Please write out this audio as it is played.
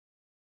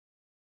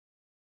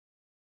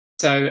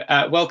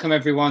Welcome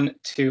everyone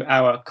to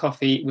our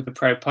Coffee with a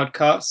Pro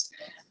podcast.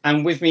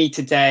 And with me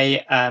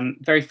today,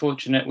 very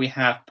fortunate, we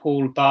have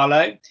Paul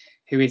Barlow,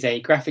 who is a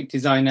graphic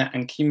designer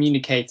and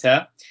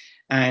communicator,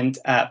 and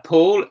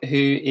Paul,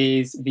 who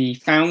is the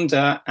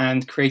founder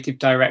and creative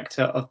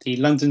director of the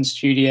London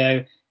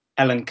studio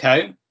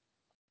L&Co,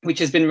 which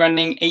has been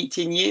running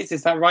 18 years.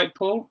 Is that right,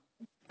 Paul?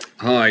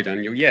 Hi,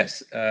 Daniel.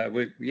 Yes,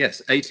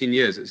 18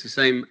 years. It's the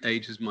same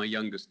age as my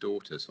youngest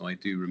daughter, so I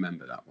do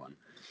remember that one.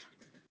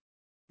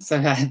 So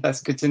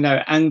that's good to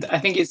know. And I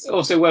think it's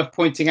also worth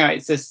pointing out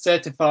it's a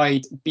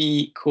certified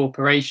B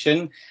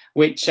Corporation,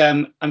 which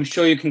I'm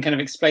sure you can kind of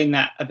explain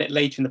that a bit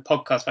later in the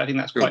podcast, but I think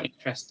that's quite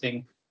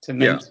interesting to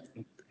mention.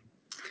 Yeah.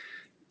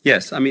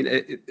 Yes, I mean,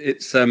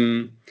 it's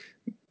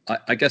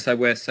I guess I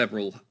wear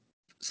several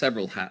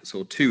hats,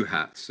 or two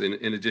hats,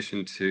 in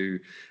addition to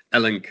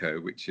L&Co,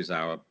 which is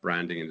our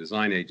branding and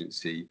design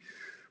agency.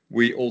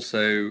 We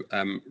also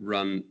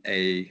run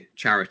a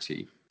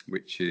charity,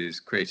 which is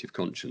Creative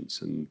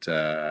Conscience, and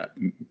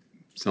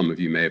some of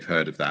you may have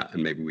heard of that,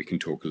 and maybe we can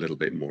talk a little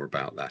bit more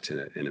about that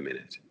in a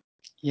minute.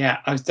 Yeah,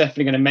 I was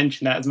definitely going to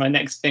mention that as my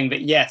next thing.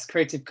 But yes,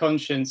 Creative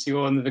Conscience,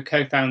 you're one of the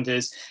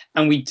co-founders.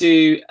 And we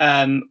do,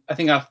 I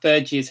think our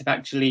third years have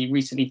actually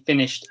recently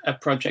finished a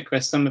project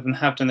where some of them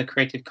have done the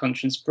Creative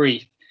Conscience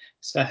brief.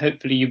 So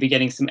hopefully you'll be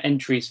getting some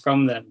entries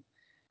from them.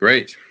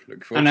 Great.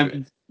 Look forward to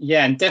it.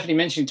 Yeah, and definitely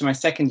mentioning to my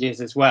second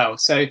years as well.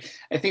 So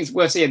I think it's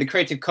worth saying the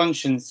Creative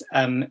Conscience.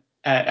 I mean,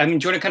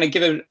 do you want to kind of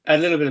give a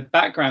little bit of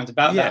background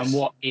about that and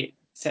what it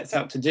sets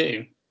out to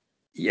do?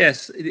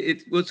 Yes,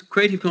 it was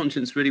Creative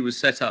Conscience really was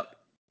set up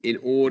in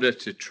order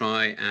to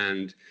try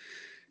and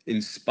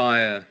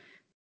inspire,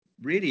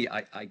 really,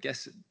 I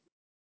guess,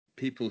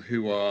 people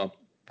who are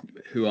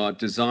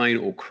design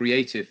or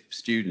creative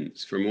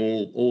students from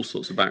all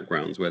sorts of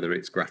backgrounds, whether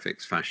it's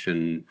graphics,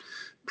 fashion,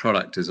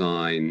 product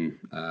design,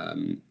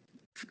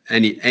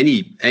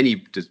 any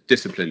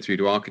discipline through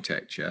to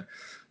architecture.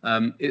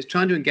 It's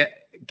trying to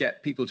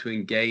get people to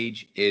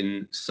engage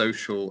in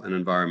social and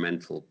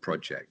environmental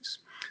projects.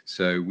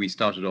 So we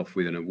started off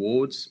with an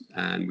awards,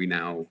 and we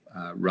now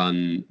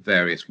run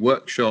various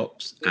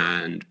workshops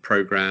and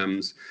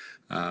programs,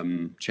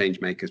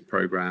 change makers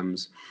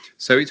programs.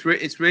 So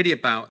it's really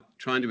about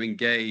trying to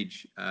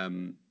engage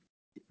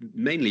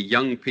mainly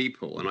young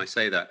people, and I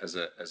say that as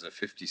a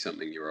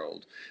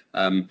 50-something-year-old,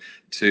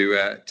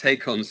 to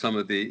take on some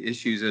of the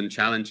issues and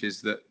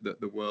challenges that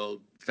the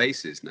world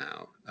faces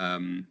now,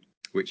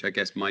 which I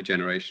guess my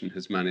generation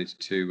has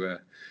managed to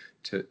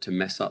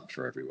mess up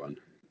for everyone.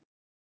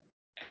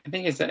 I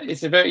think it's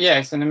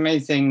an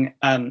amazing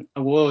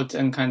award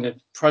and kind of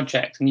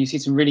project, and you see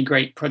some really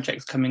great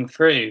projects coming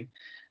through.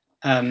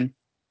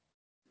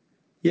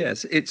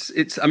 Yes,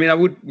 it's. I mean,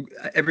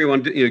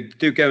 everyone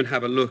do go and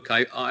have a look.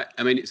 I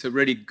mean, it's a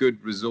really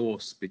good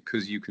resource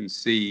because you can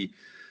see,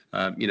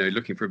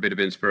 looking for a bit of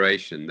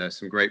inspiration. There's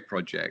some great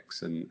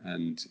projects,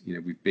 and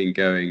we've been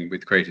going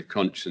with Creative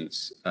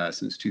Conscience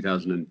since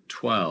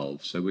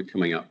 2012, so we're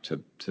coming up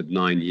to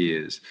 9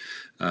 years.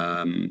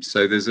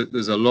 So there's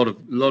a lot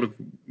of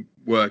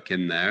work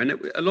in there, and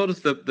a lot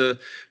of the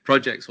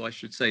projects, or I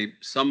should say,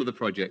 some of the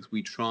projects,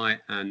 we try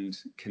and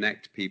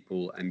connect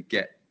people and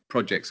get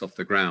projects off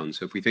the ground.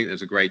 So if we think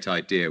there's a great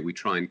idea, we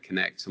try and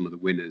connect some of the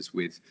winners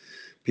with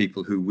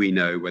people who we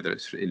know, whether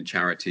it's in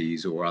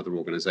charities or other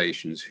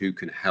organizations, who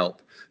can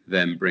help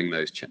them bring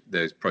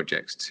those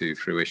projects to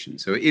fruition.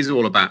 So it is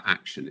all about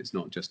action. It's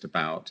not just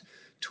about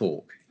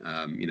talk.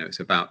 It's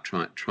about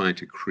trying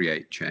to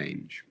create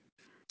change.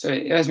 So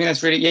I mean,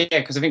 that's really,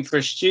 because I think for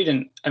a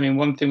student, I mean,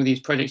 one thing with these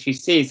projects you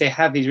see is they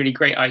have these really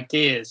great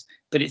ideas,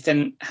 but it's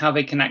then how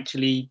they can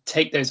actually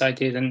take those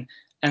ideas and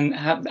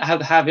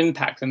have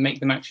impact and make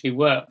them actually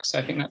work. So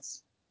I think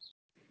that's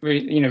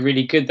really,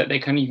 really good that you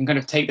can kind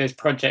of take those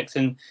projects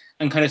and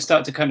kind of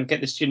start to kind of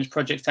get the students'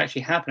 projects to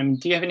actually happen. I mean,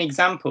 do you have any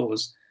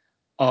examples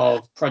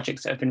of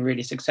projects that have been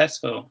really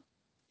successful?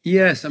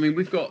 Yes, I mean,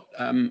 we've got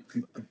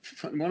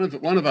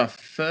one of our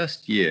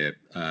first year.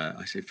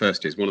 I say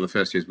first years. One of the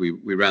first years we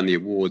ran the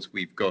awards.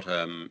 We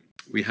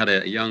had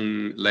a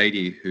young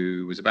lady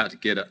who was about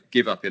to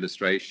give up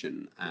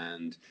illustration,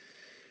 and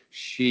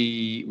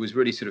she was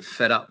really sort of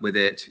fed up with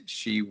it.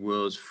 She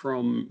was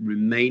from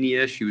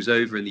Romania. She was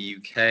over in the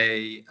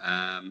UK,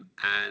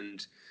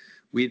 and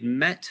we'd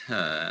met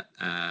her,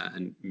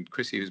 and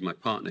Chrissy, who's my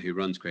partner who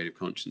runs Creative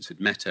Conscience, had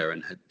met her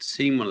and had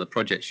seen one of the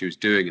projects she was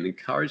doing and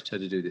encouraged her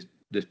to do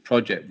this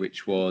project,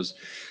 which was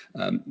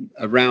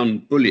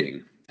around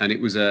bullying, and it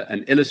was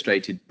an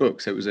illustrated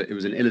book. So it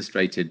was an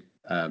illustrated.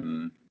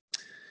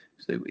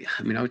 So,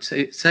 I mean, I would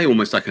say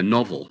almost like a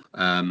novel.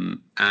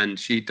 And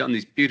she'd done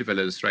these beautiful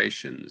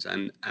illustrations,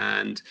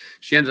 and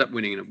she ended up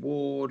winning an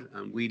award.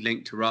 And we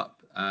linked her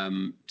up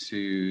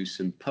to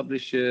some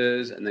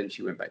publishers, and then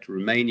she went back to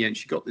Romania, and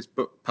she got this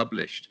book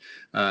published.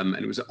 And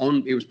it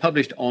was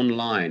published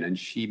online, and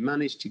she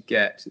managed to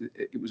get.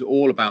 It was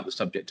all about the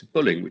subject of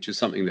bullying, which is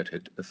something that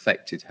had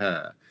affected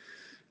her.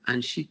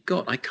 and she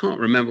got, I can't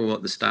remember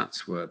what the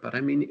stats were, but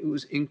I mean, it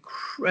was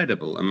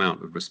incredible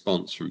amount of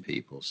response from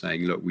people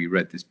saying, look, we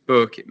read this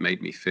book, it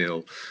made me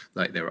feel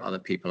like there were other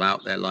people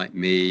out there like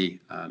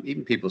me.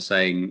 Even people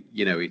saying,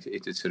 you know, it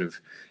had sort of,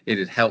 it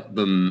had helped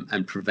them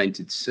and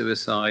prevented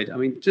suicide. I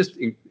mean, just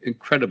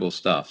incredible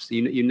stuff. So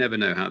you never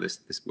know how this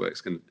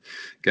work's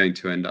going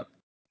to end up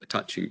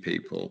touching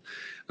people.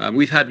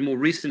 We've had more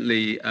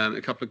recently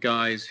a couple of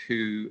guys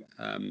who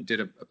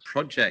did a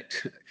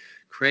project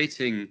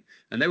creating,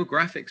 and they were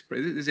graphics.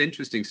 This is an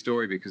interesting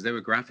story because they were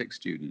graphic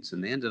students,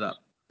 and they ended up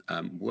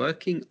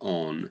working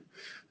on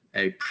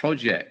a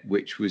project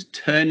which was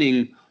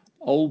turning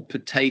old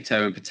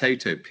potato and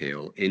potato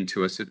peel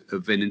into a sort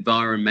of an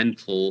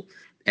environmental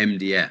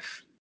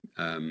MDF.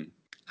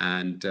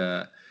 And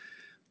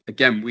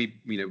again,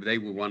 they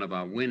were one of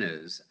our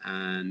winners,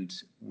 and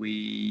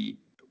we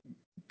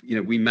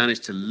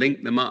managed to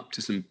link them up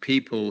to some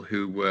people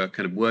who were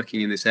kind of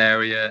working in this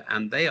area,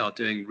 and they are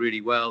doing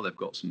really well. They've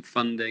got some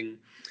funding.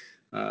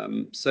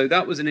 So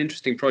that was an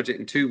interesting project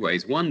in two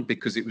ways. One,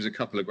 because it was a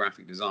couple of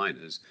graphic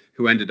designers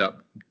who ended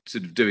up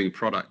sort of doing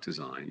product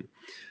design.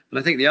 And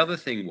I think the other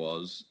thing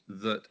was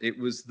that it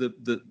was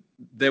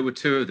there were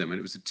two of them, and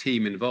it was a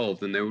team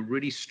involved, and they were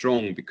really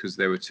strong because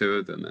there were two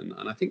of them.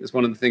 And I think that's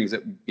one of the things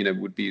that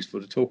would be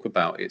useful to talk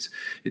about. It's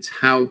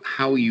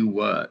how you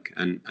work,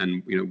 and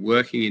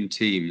working in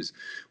teams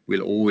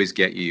will always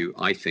get you,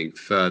 I think,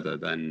 further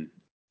than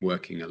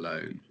working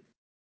alone.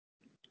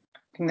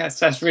 I think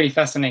that's really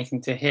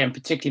fascinating to hear, and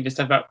particularly the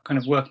stuff about kind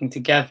of working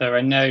together.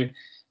 I know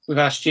with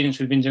our students,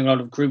 we've been doing a lot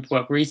of group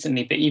work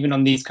recently, but even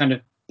on these kind of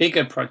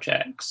bigger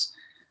projects,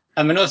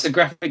 and also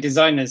graphic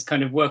designers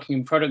kind of working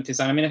in product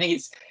design. I mean, I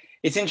think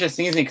it's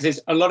interesting, isn't it? Because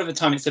a lot of the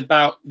time it's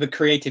about the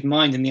creative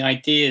mind and the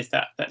ideas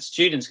that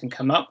students can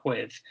come up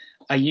with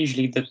are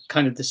usually the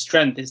kind of the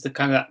strength, is the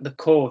kind of the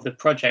core of the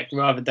project,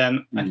 rather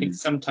than I think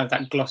sometimes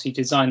that glossy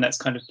design that's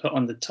kind of put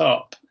on the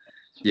top.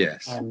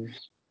 Yes. And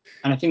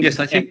I think yes,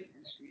 I think.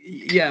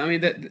 Yeah, I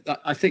mean,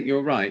 I think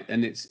you're right,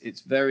 and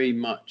it's very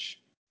much.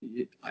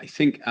 I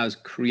think as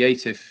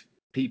creative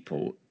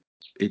people,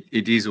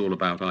 it is all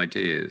about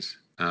ideas,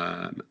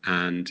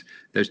 and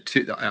there's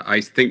two. I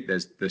think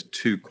there's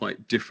two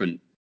quite different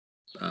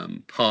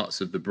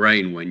parts of the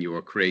brain when you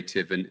are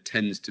creative, and it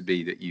tends to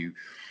be that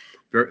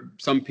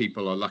some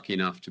people are lucky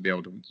enough to be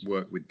able to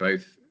work with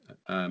both.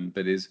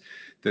 But is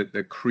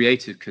the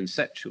creative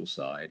conceptual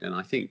side, and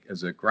I think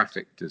as a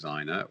graphic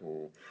designer,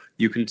 or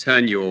you can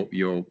turn your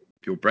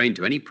brain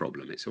to any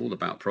problem. It's all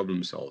about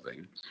problem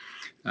solving,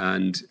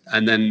 and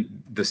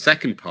then the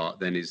second part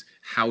then is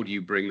how do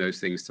you bring those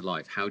things to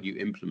life? How do you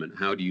implement?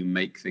 How do you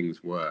make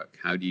things work?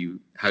 How do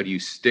you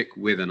stick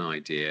with an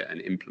idea and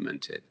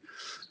implement it?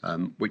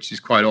 Which is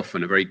quite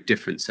often a very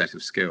different set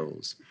of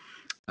skills.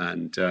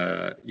 And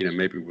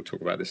maybe we'll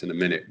talk about this in a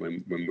minute.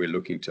 When we're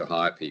looking to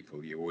hire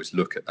people, you always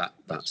look at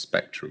that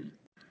spectrum.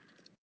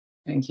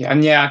 Thank you.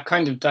 And yeah, I've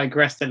kind of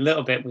digressed a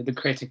little bit with the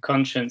creative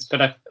conscience,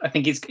 but I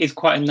think it's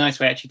quite a nice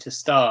way actually to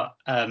start,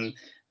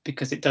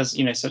 because it does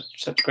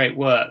such great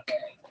work.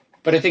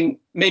 But I think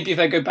maybe if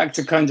I go back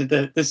to kind of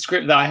the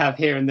script that I have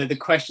here and the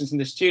questions from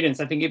the students,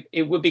 I think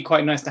it would be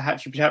quite nice to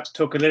actually perhaps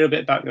talk a little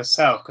bit about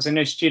yourself, because I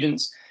know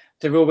students,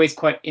 they're always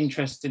quite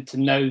interested to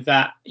know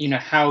that,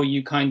 how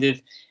you kind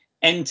of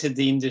entered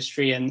the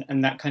industry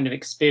and that kind of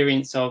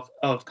experience of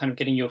kind of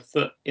getting your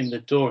foot in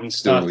the door and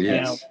starting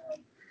out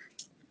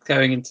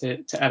going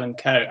into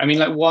L&Co. I mean,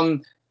 like,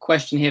 one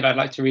question here that I'd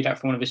like to read out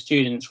from one of the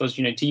students was,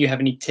 do you have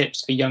any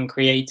tips for young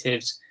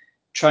creatives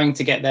trying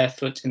to get their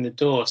foot in the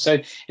door? So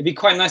it'd be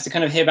quite nice to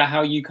kind of hear about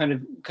how you kind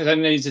of, because I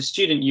know as a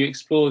student you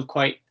explored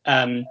quite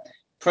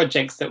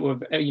projects that were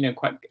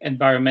quite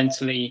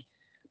environmentally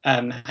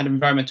had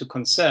environmental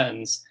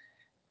concerns,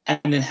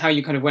 and then how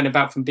you kind of went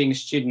about from being a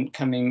student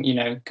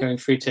going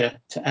through to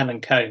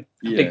L&Co.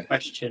 Big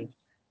question.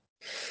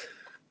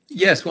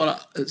 Yes, well,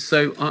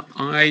 so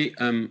I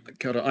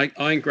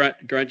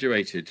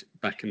graduated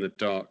back in the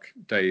dark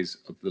days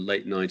of the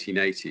late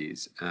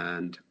 1980s,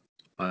 and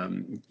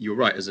you're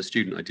right. As a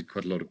student, I did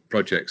quite a lot of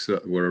projects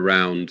that were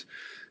around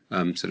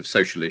sort of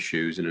social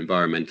issues and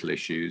environmental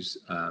issues.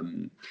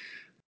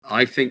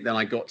 I think then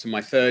I got to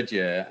my third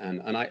year,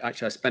 and I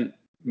spent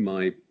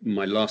my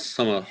last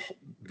summer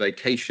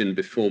vacation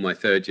before my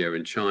third year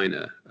in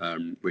China,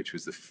 which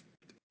was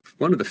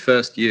one of the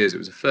first years. It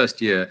was the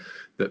first year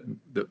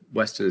that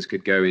Westerners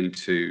could go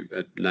into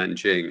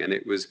Nanjing, and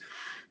it was,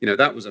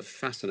 that was a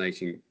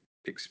fascinating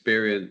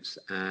experience.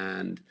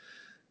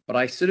 But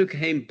I sort of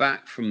came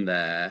back from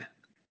there,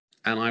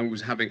 and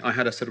I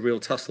had a sort of real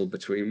tussle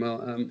between,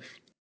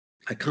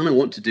 I kind of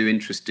want to do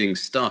interesting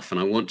stuff,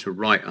 and I want to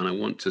write, and I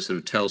want to sort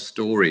of tell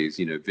stories,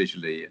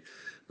 visually.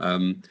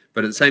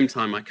 But at the same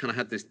time, I kind of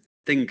had this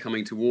thing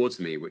coming towards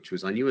me, which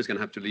was I knew I was going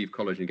to have to leave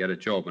college and get a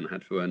job, and I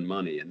had to earn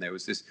money. And there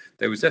was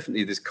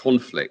definitely this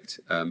conflict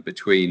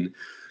between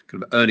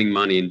kind of earning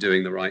money and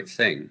doing the right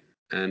thing.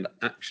 And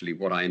actually,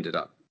 what I ended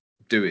up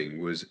doing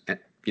was,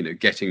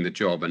 getting the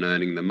job and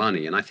earning the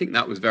money. And I think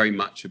that was very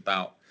much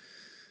about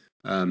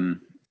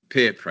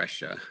peer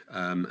pressure,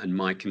 and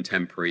my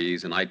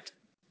contemporaries, and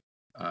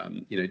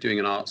doing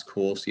an arts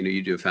course,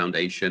 you do a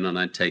foundation, and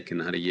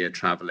had a year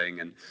traveling,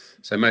 and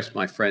so most of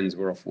my friends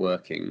were off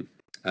working.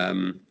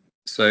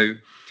 So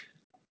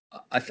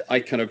I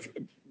kind of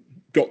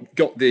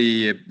got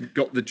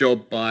the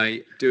job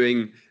by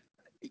doing.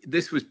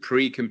 This was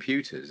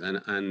pre-computers,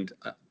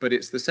 but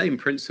it's the same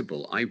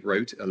principle. I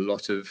wrote a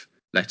lot of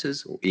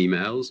letters or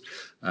emails,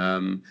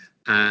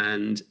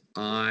 and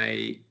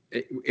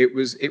it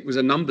was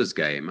a numbers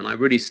game, and I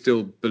really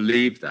still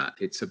believe that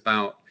it's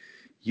about,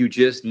 you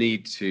just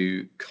need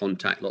to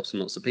contact lots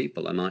and lots of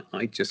people. And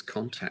I just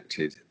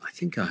contacted, I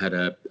think I had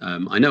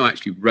I know I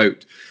actually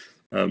wrote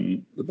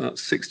about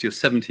 60 or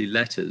 70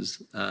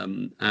 letters,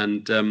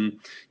 and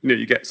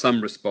you get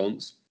some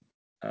response,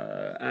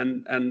 but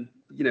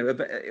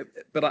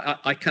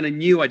I kind of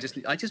knew I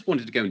just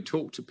wanted to go and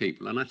talk to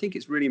people. And I think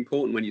it's really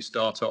important when you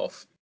start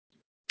off,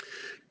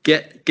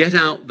 get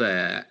out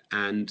there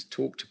and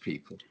talk to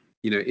people.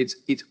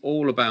 It's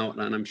all about,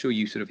 and I'm sure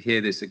you sort of hear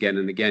this again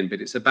and again,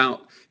 but it's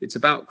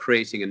about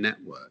creating a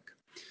network.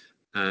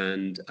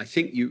 And I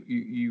think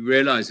you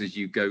realize as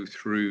you go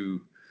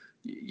through,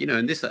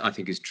 and this I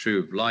think is true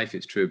of life,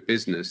 it's true of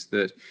business,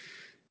 that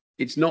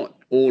it's not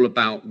all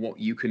about what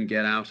you can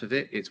get out of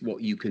it, it's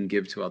what you can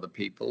give to other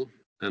people.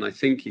 And I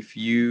think if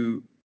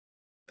you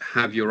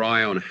have your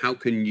eye on how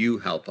can you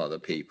help other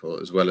people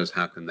as well as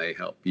how can they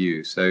help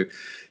you. So,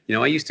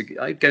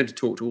 I'd go to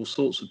talk to all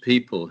sorts of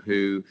people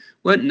who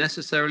weren't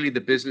necessarily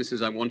the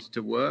businesses I wanted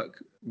to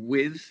work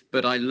with,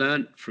 but I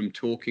learned from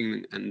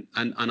talking, and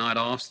I'd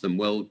ask them,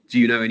 well, do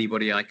you know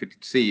anybody I could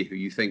see who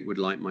you think would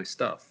like my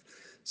stuff?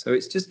 So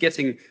it's just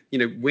getting,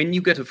 when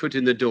you get a foot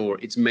in the door,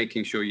 it's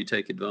making sure you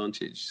take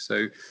advantage.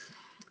 So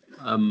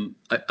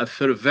I've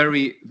sort of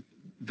very,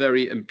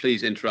 and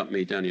please interrupt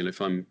me, Daniel, if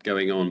I'm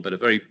going on, but a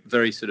very,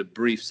 very sort of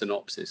brief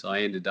synopsis. I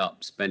ended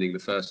up spending the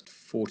first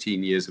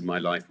 14 years of my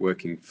life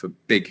working for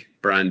big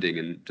branding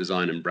and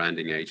design and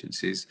branding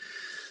agencies.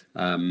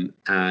 And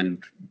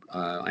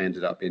I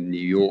ended up in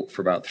New York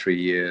for about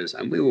 3 years,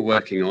 and we were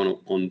working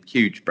on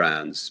huge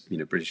brands,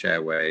 British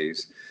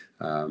Airways.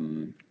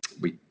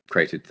 We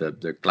created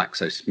the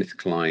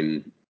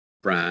GlaxoSmithKline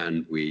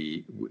brand.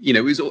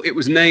 It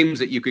was names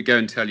that you could go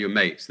and tell your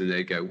mates, and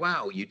they'd go,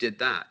 wow, you did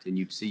that, and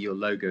you'd see your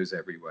logos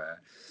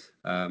everywhere.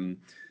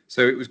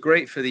 So it was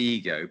great for the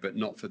ego, but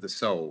not for the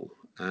soul.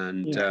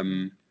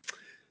 And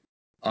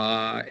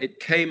it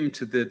came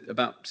to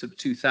about sort of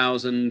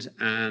 2000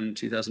 and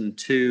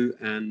 2002,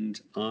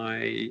 and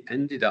I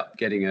ended up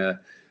getting a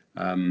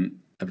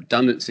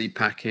redundancy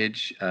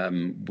package.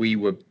 We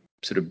were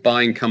sort of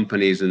buying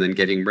companies and then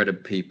getting rid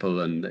of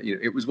people, and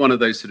it was one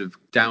of those sort of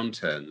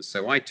downturns.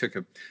 So I took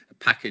a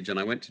package, and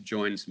I went to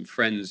join some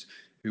friends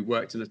who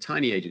worked in a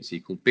tiny agency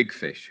called Big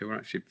Fish, who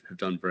actually have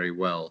done very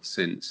well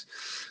since.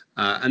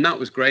 And that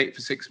was great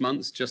for 6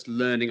 months, just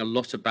learning a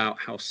lot about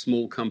how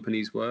small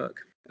companies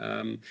work.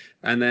 And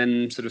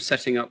then sort of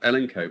setting up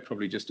Ellen&Co,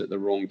 probably just at the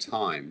wrong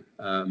time,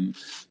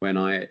 when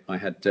I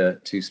had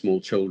 2 small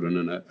children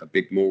and a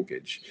big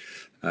mortgage.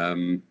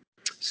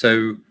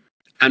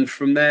 And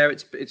from there,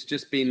 it's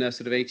just been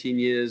sort of 18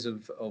 years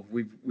of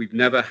I've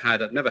never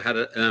had an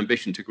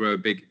ambition to grow a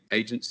big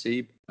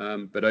agency,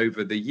 but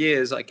over the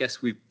years, I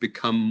guess we've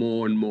become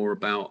more and more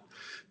about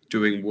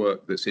doing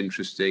work that's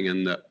interesting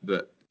and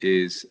that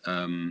is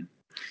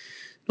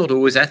not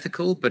always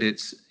ethical, but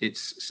it's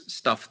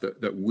stuff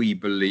that we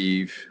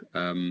believe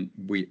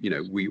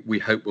we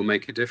hope will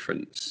make a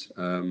difference.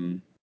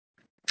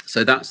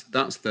 So that's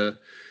the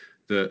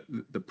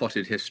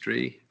potted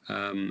history,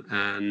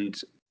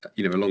 and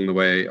along the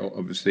way,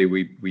 obviously,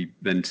 we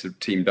then sort of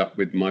teamed up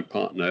with my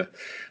partner,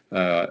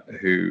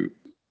 who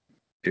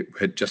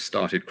had just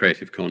started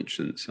Creative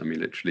Conscience. I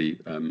mean, literally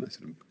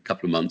sort of a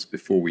couple of months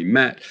before we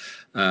met,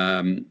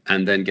 and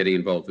then getting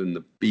involved in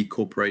the B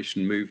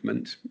Corporation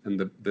movement. And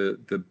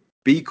the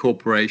B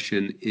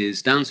Corporation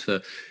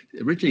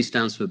originally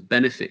stands for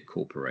Benefit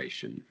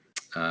Corporation,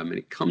 and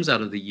it comes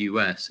out of the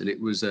US, and it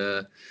was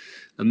a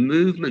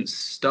movement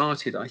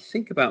started, I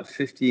think, about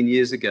 15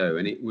 years ago,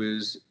 and it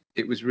was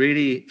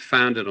really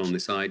founded on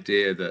this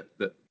idea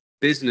that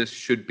business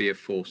should be a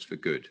force for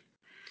good.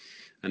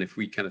 And if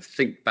we kind of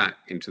think back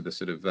into the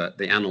sort of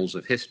the annals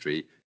of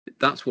history,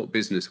 that's what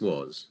business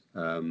was.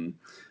 But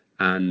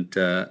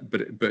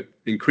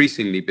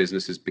increasingly,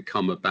 business has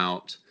become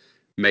about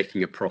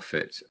making a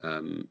profit,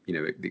 at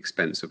the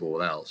expense of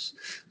all else.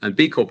 And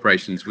B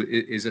Corporations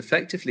is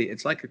effectively,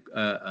 it's like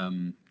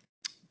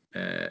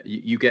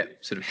you get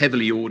sort of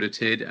heavily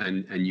audited,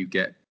 and you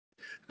get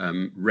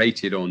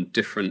rated on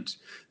different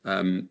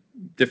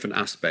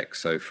aspects.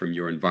 So from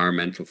your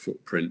environmental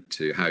footprint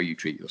to how you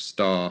treat your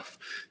staff,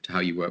 to how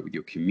you work with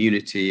your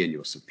community and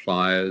your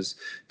suppliers,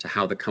 to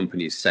how the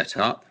company is set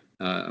up.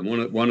 And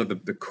one of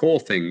the core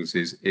things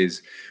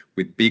is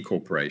with B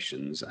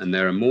Corporations, and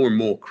there are more and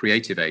more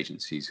creative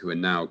agencies who are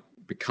now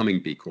becoming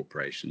B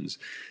Corporations.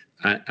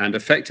 And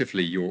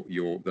effectively, you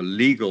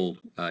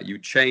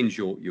change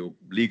your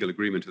legal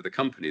agreement with the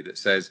company that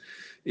says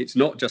it's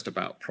not just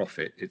about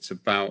profit. It's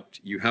about,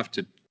 you have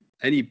to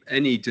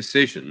any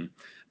decision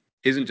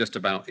isn't just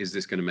about, is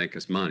this going to make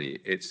us money?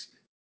 It's,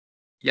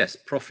 yes,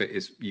 profit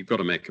is, you've got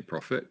to make a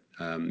profit.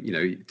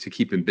 To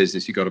keep in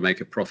business, you've got to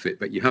make a profit,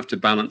 but you have to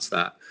balance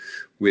that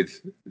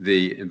with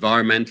the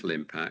environmental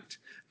impact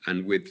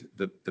and with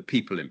the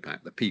people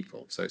impact, the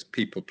people. So it's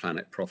people,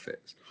 planet,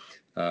 profits.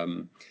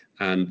 And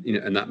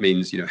that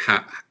means,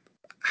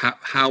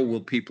 how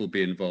will people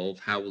be involved?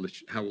 How will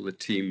the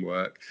team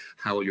work?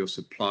 How will your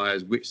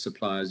suppliers? Which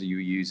suppliers are you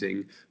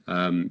using?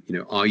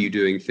 Are you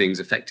doing things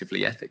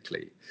effectively,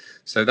 ethically?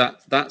 So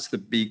that's the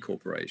B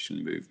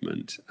Corporation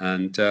movement,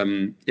 and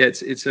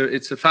it's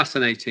a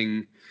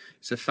fascinating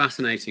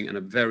and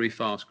a very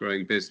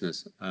fast-growing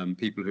business.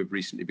 People who've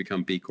recently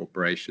become B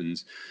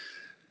Corporations,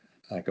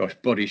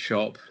 Body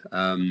Shop,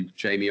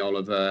 Jamie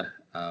Oliver,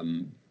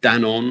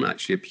 Danone,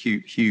 actually a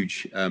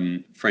huge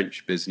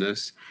French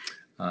business.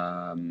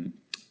 And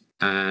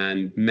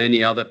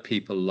many other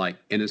people like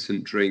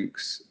Innocent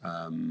Drinks,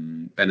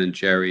 Ben and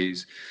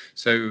Jerry's.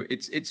 So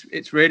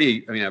it's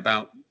really,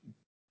 about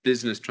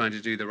business trying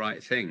to do the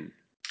right thing.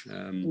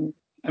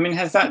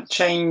 Has that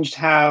changed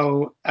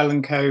how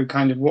L&Co,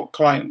 kind of what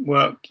client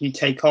work you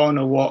take on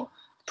or what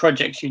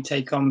projects you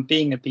take on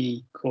being a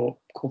B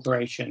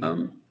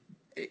Corporation?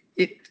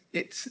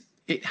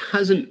 It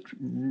hasn't.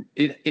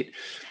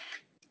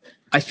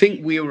 I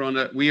think we are on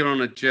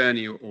a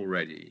journey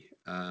already,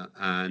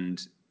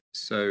 and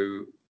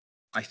so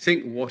I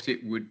think what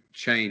it would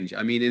change.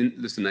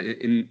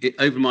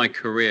 Over my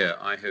career,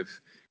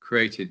 I've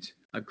created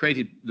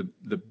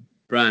the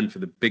brand for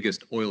the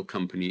biggest oil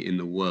company in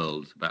the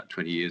world about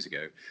 20 years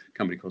ago, a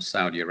company called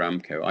Saudi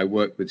Aramco. I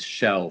worked with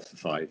Shell for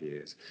 5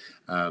 years.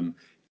 I've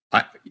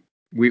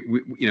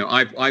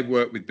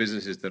worked with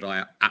businesses that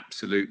I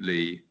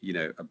absolutely,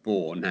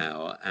 abhor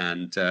now,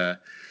 and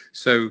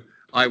so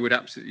I would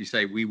absolutely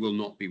say we will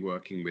not be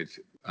working with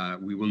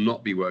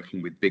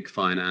big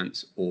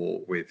finance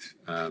or with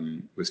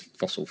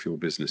fossil fuel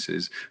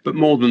businesses. But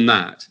more than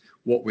that,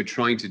 what we're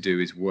trying to do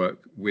is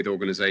work with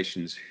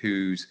organizations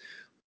whose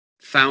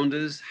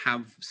founders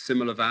have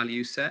similar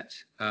value set.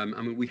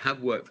 We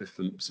have worked with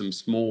some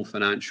small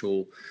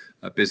financial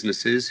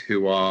businesses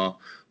who are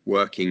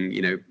working,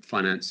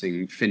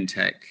 financing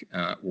fintech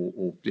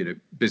or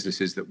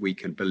businesses that we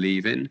can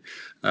believe in.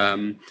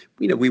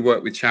 We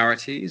work with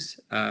charities,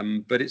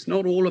 but it's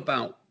not all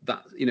about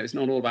that. It's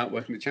not all about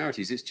working with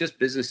charities. It's just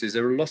businesses.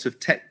 There are a lot of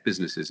tech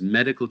businesses,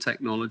 medical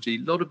technology,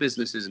 a lot of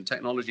businesses and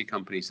technology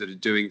companies that are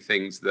doing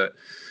things that,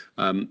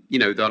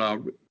 that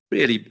are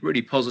really,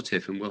 really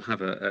positive and will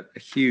have a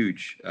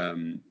huge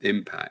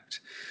impact.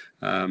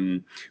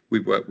 We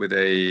worked with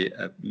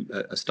a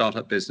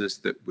startup business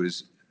that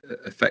was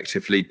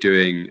effectively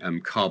doing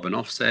carbon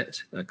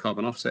offset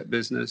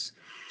business.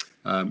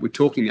 We're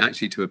talking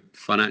actually to a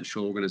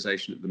financial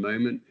organization at the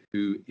moment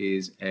who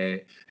is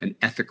an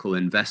ethical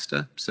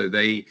investor. So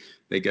they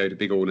go to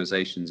big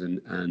organizations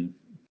and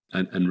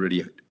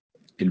really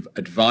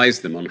advise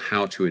them on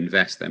how to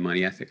invest their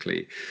money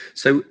ethically.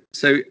 So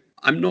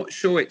I'm not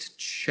sure it's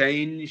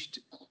changed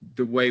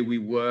the way we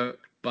work,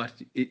 but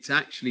it's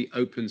actually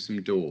opened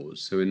some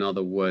doors. So in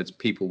other words,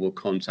 people will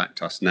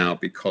contact us now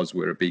because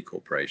we're a B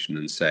Corporation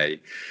and they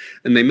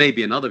may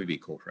be another B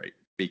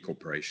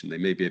Corporation. They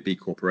may be a B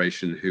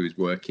Corporation who is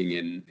working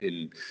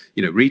in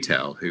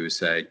retail, who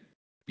say,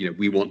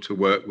 we want to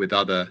work with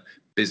other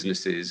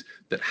businesses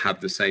that have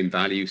the same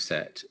value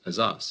set as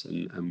us,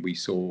 and we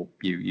saw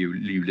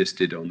you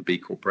listed on the B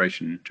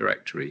Corporation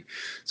directory.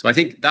 So I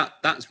think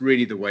that's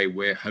really the way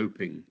we're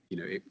hoping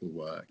it will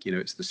work.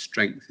 It's the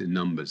strength in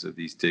numbers of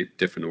these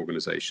different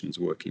organizations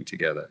working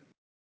together,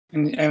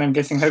 and I'm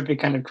guessing hopefully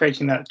kind of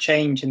creating that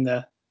change in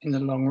the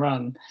long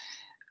run.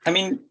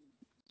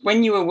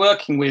 When you were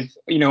working with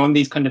on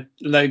these kind of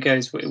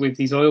logos with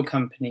these oil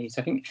companies,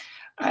 I think,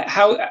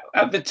 how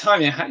at the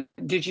time,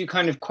 did you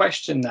kind of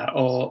question that,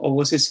 or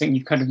was this something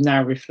you kind of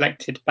now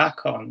reflected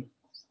back on?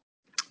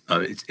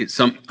 It's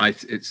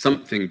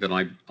something that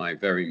I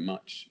very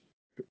much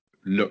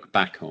look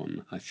back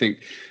on. I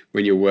think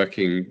when you're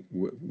working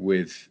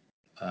with,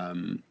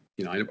 I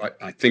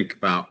think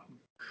the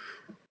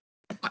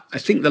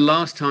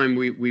last time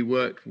we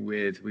worked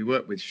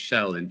with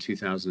Shell in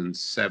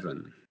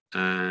 2007,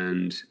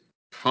 and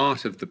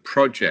part of the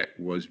project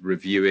was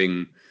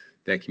reviewing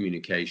their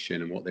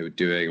communication and what they were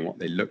doing and what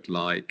they looked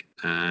like.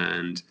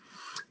 And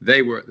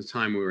they were, at the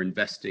time, we were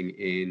investing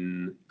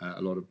in a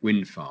lot of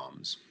wind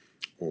farms,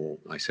 or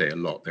I say a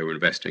lot, they were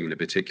investing in a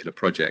particular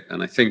project.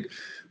 And I think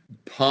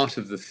part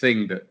of the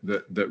thing that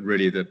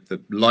really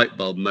the light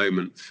bulb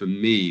moment for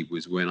me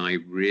was when I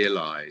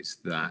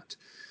realized that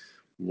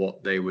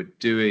what they were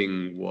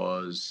doing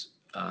was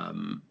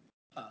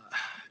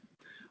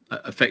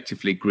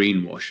effectively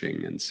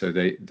greenwashing, and so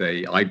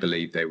I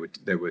believe they were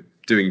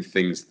doing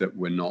things that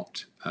were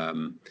not.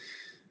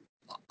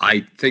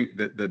 I think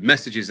that the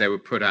messages they were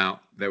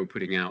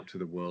putting out to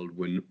the world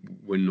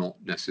were not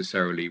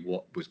necessarily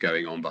what was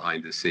going on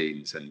behind the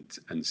scenes,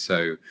 and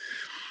so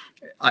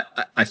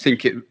I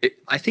think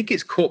I think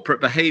it's corporate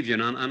behaviour,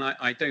 and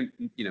I don't,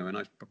 and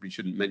I probably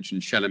shouldn't mention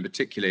Shell in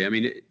particular. I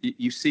mean,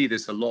 you see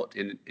this a lot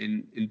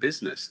in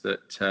business,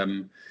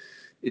 that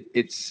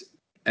it's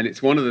and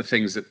it's one of the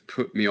things that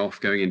put me off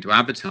going into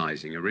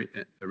advertising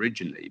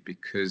originally,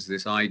 because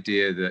this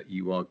idea that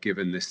you are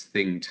given this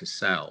thing to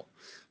sell,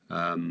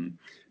 and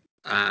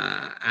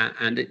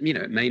it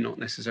may not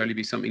necessarily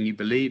be something you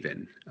believe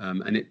in,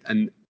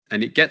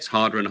 and it gets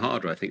harder and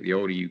harder, I think, the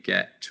older you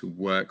get, to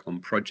work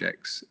on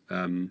projects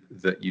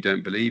that you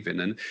don't believe in.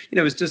 And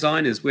as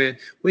designers, we're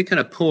kind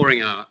of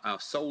pouring our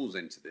souls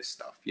into this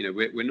stuff.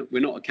 We're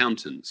not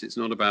accountants. It's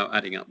not about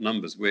adding up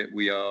numbers.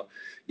 We are,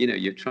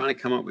 you're trying to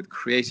come up with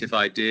creative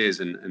ideas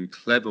and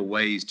clever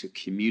ways to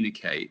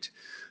communicate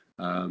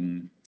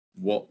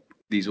what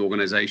these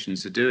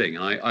organizations are doing.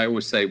 I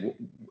always say,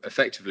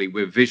 effectively,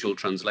 we're visual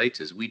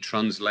translators. We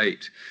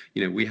translate.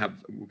 We'll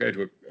go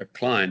to a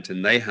client,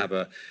 and they have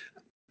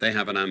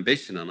an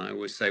ambition, and I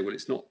always say, well,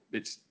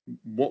 it's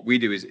what we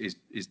do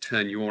is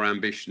turn your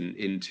ambition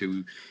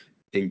into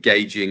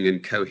engaging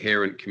and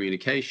coherent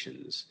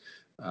communications,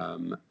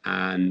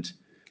 and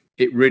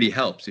it really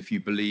helps if you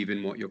believe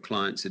in what your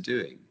clients are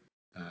doing.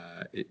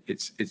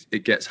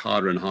 It gets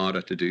harder and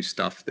harder to do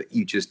stuff that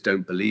you just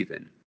don't believe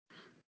in.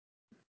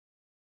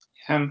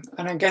 And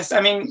I guess, I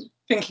mean,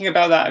 thinking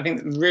about that, I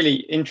think really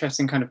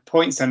interesting kind of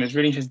points on it. It's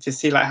really interesting to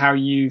see like how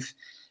you've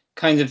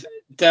kind of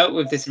dealt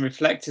with this and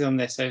reflected on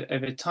this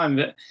over time.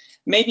 But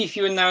maybe if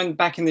you were now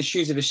back in the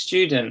shoes of a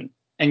student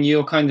and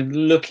you're kind of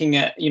looking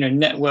at,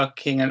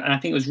 networking, and I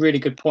think it was a really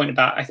good point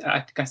about, I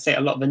think I say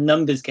a lot of the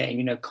numbers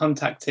game,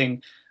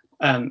 contacting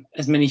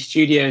as many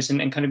studios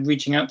and kind of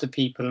reaching out to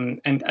people,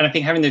 and I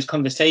think having those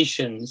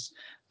conversations,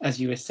 as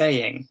you were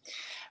saying.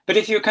 But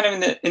if you're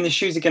kind of in the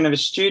shoes again of a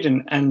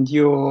student, and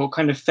you're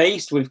kind of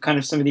faced with kind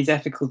of some of these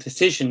ethical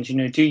decisions,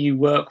 do you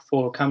work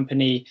for a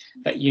company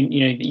that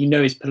you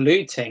know is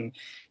polluting?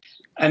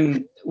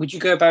 Would you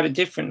go about it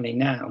differently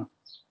now?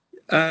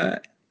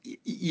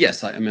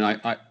 Yes, I mean,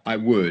 I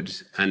would,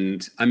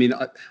 and I mean,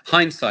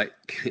 hindsight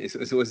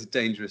is always a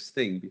dangerous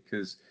thing,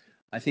 because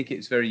I think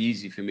it's very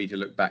easy for me to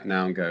look back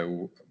now and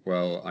go,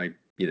 well, I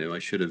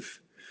should have.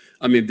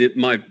 I mean,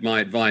 my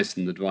advice,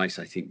 and the advice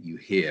I think you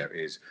hear,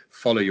 is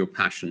follow your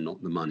passion,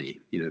 not the money.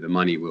 The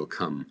money will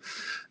come,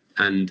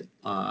 and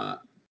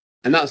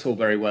that's all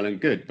very well and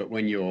good. But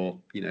when you're,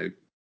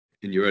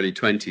 in your early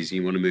 20s and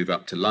you want to move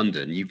up to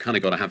London, you kind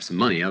of got to have some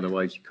money,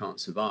 otherwise you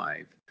can't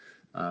survive.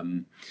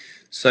 But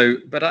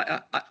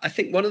I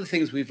think one of the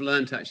things we've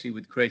learned actually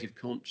with Creative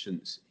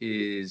Conscience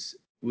is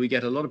we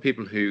get a lot of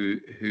people who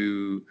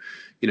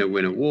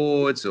win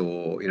awards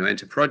or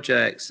enter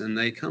projects, and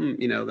they come,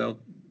 they'll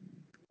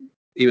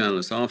email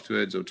us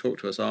afterwards or talk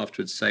to us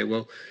afterwards, say,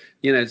 well,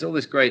 it's all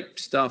this great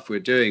stuff we're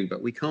doing,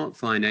 but we can't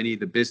find any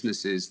of the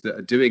businesses that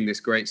are doing this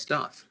great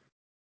stuff.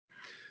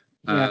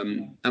 Yeah.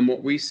 And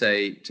what we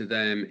say to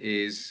them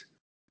is,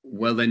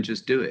 well, then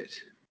just do it.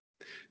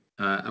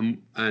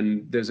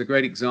 And there's a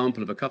great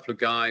example of a couple of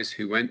guys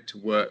who went to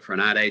work for an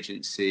ad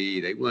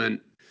agency. They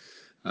weren't,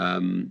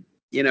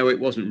 it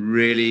wasn't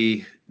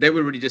really, they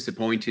were really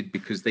disappointed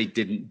because they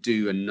didn't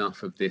do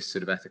enough of this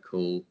sort of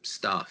ethical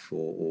stuff,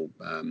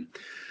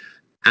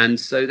 and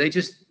so they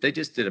just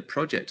did a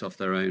project off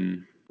their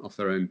own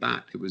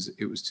bat. It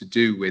was to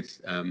do with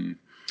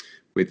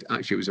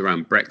actually, it was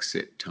around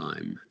Brexit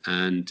time,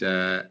 and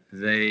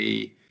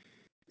they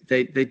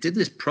did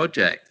this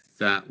project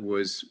that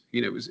was,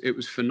 it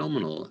was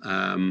phenomenal,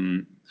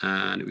 and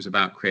it was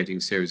about creating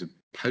a series of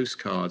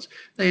postcards.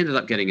 They ended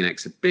up getting an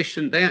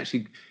exhibition. They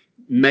actually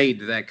made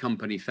their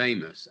company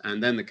famous,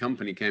 and then the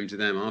company came to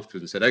them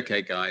afterwards and said,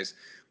 "Okay, guys,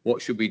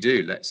 what should we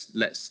do? Let's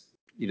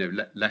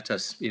let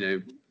us,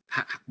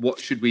 what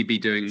should we be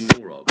doing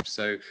more of?"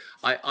 So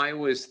I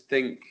always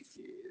think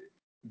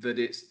that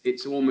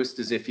it's almost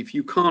as if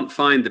you can't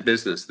find the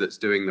business that's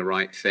doing the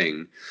right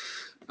thing,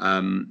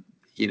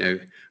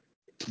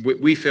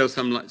 we feel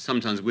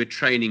sometimes we're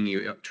training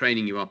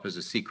you up as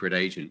a secret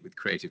agent with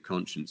Creative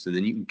Conscience, and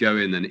then you can go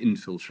in and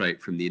infiltrate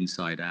from the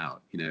inside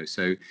out.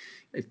 So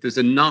if there's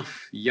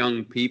enough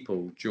young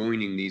people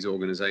joining these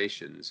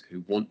organizations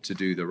who want to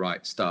do the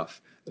right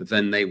stuff,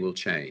 then they will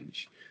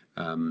change.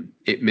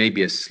 It may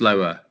be a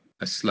slower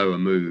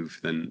move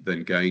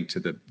than going to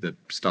the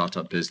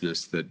startup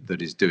business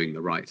that is doing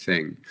the right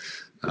thing,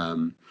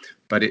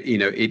 but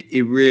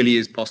it really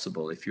is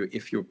possible. If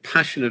you're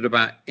passionate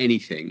about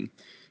anything,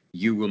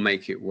 you will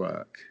make it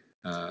work.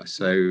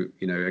 So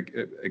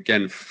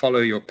again, follow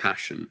your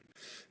passion.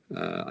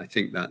 I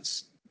think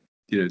that's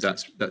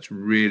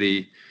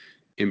really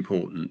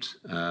important,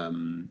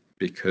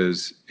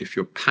 because if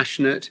you're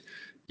passionate,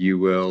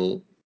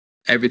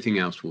 everything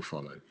else will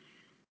follow.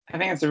 I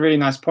think that's a really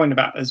nice point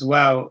about as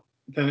well.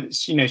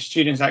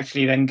 Students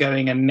actually then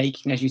going and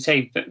making, as you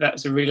say,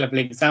 that's a really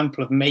lovely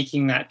example of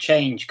making that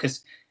change.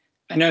 Because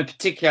I know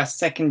particularly our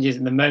second years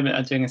at the moment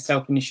are doing a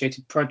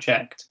self-initiated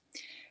project,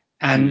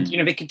 and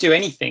they could do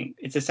anything.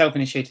 It's a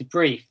self-initiated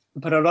brief,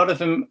 but a lot of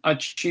them are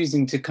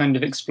choosing to kind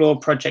of explore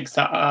projects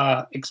that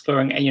are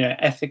exploring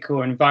ethical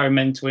or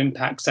environmental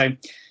impact. So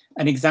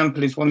an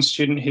example is one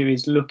student who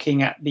is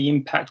looking at the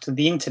impact of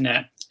the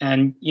internet,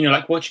 and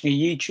like watching a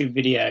YouTube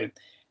video,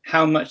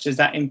 how much does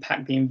that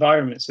impact the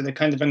environment? So they're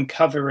kind of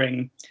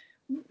uncovering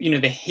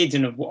the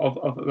hidden of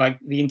like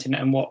the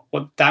internet and what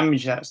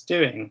damage that's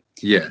doing.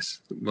 Yes,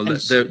 well,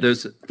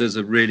 there's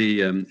a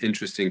really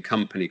interesting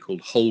company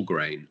called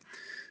Wholegrain,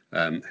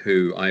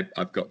 who we've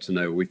got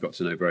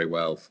to know very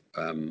well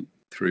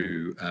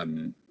through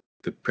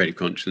the Creative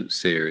Conscience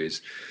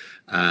series,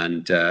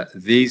 and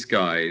these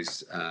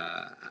guys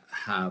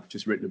have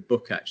just written a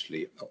book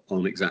actually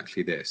on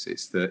exactly this.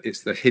 It's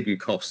the hidden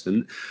cost,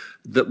 and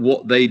that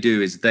what they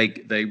do is they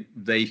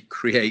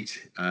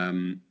create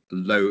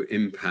low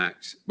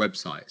impact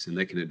websites, and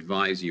they can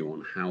advise you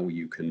on how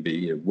you can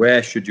be,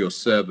 where should your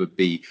server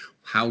be,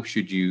 how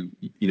should you,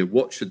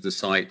 what should the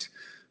site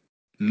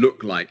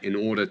look like in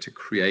order to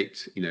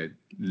create,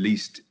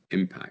 least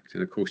impact.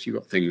 And of course you've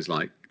got things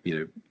like,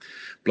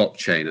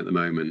 blockchain at the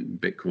moment,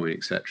 Bitcoin,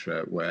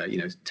 etc., where,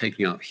 it's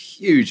taking up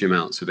huge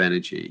amounts of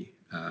energy.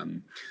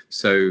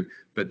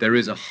 But there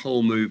is a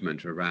whole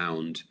movement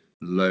around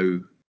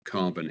low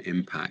carbon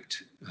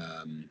impact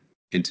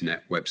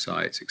internet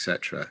websites,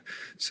 etc.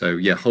 So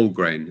yeah,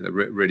 Wholegrain, a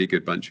really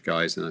good bunch of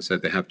guys, and I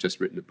said they have just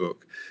written a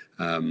book.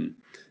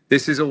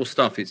 This is all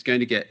stuff. It's going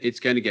to get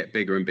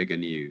bigger and bigger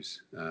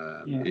news.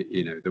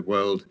 The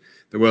world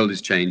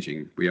is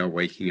changing. We are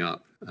waking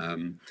up,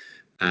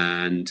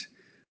 and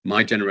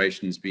my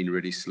generation's been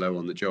really slow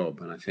on the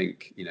job, and I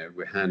think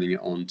we're handing it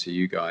on to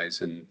you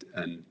guys, and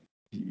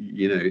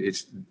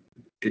it's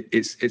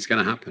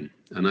going to happen,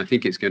 and I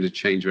think it's going to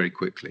change very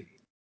quickly.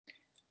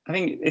 I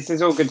think this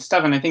is all good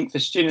stuff, and I think for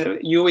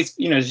students, you always,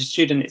 as a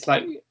student, it's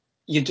like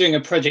you're doing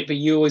a project, but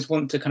you always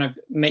want to kind of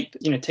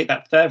take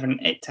that further and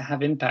it to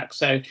have impact.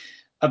 So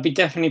I'll be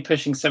definitely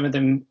pushing some of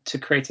them to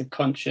Creative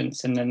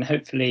Conscience, and then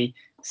hopefully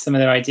some of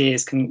their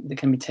ideas can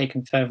be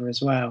taken further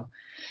as well.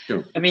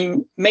 Sure. I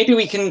mean, maybe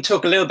we can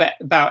talk a little bit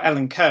about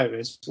L&Co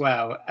as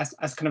well,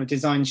 as kind of a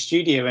design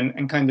studio,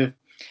 and kind of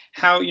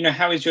how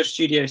is your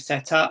studio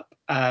set up?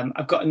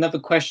 I've got another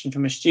question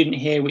from a student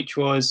here, which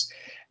was,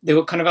 they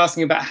were kind of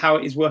asking about how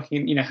it is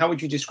working, how would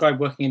you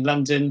describe working in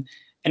London?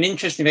 And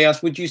interestingly, they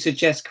asked, would you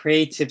suggest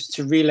creatives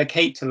to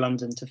relocate to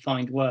London to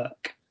find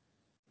work?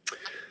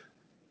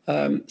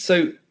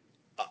 So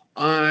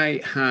I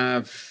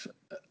have,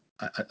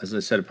 as I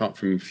said, apart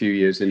from a few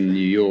years in New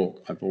York,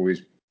 I've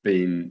always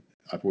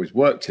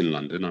worked in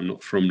London. I'm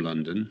not from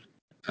London.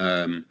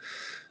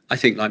 I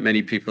think, like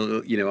many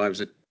people, I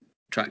was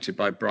attracted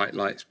by bright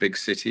lights, big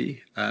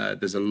city.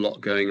 There's a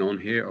lot going on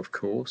here, of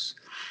course.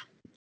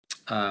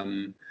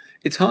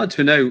 It's hard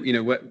to know,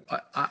 where,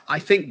 I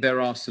think there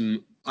are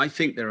some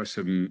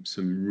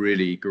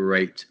really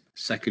great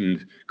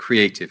second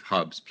creative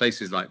hubs,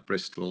 places like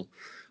Bristol,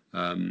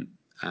 and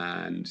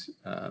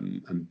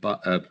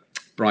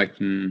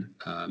Brighton,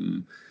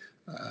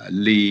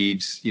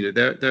 Leeds.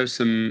 There are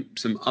some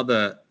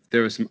other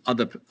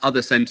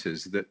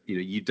centres that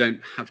you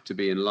don't have to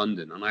be in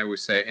London. And I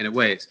always say, in a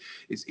way,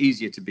 it's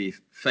easier to be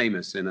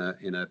famous in a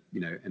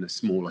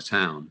smaller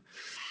town.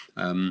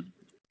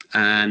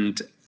 And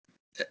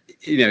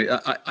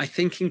I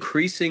think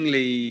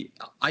increasingly,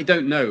 I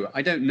don't know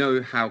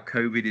how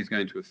COVID is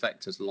going to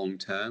affect us long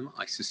term.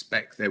 I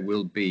suspect there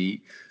will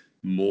be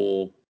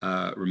more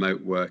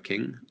remote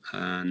working,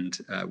 and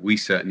we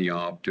certainly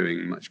are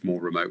doing much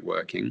more remote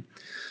working.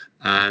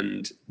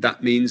 And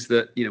that means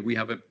that we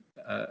have a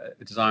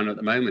designer at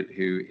the moment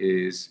who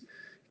is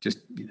just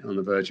on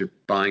the verge of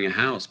buying a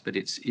house, but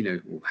it's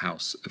a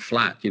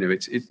flat.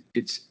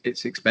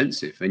 It's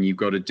expensive, and you've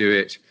got to do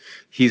it.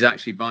 He's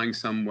actually buying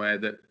somewhere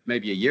that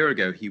maybe a year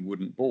ago he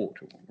wouldn't bought,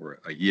 or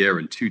a year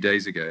and 2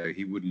 days ago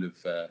he wouldn't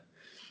have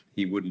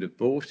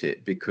bought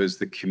it, because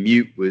the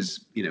commute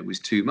was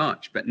too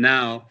much. But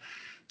now,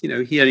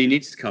 he only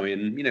needs to come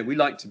in. We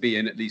like to be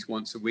in at least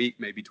once a week,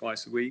 maybe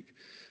twice a week.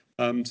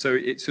 So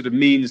it sort of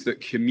means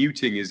that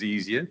commuting is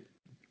easier.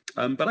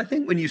 But I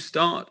think when you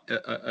start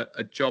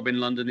a job in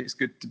London, it's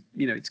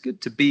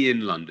good to be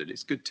in London.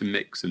 It's good to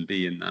mix and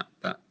be in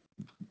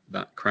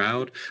that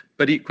crowd.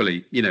 But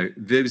equally,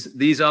 there's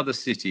these other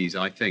cities.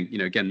 I think,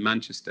 again,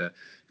 Manchester,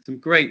 some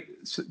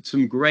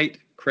great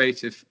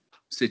creative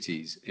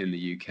cities in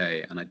the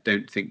UK, and I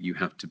don't think you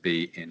have to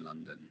be in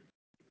London.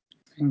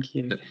 Thank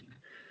you.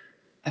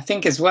 I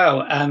think as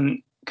well,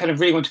 kind of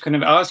really want to kind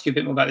of ask you a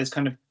bit more about this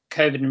kind of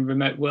COVID and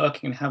remote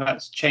working and how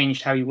that's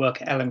changed how you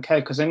work at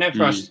L&Co, because I know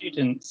for our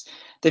students,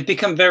 they've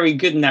become very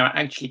good now at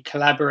actually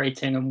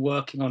collaborating and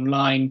working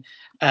online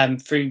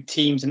through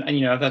Teams and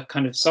other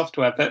kind of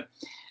software. But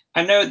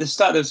I know at the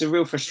start there was a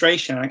real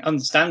frustration,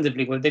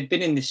 understandably, where they've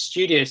been in this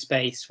studio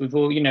space with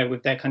all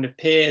with their kind of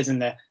peers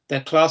and their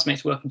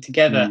classmates working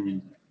together,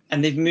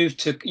 and they've moved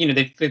to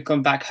they've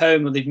gone back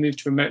home, or they've moved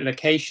to remote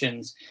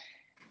locations.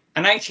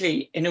 And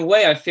actually, in a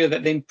way, I feel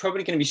that they're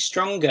probably going to be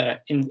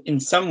stronger in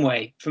some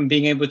way from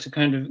being able to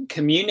kind of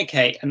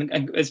communicate. And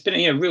it's been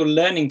a real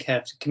learning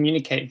curve to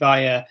communicate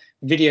via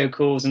video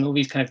calls and all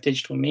these kind of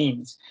digital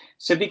means.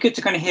 So it'd be good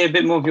to kind of hear a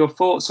bit more of your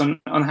thoughts on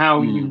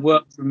how you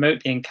worked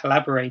remotely and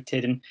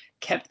collaborated and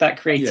kept that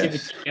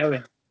creativity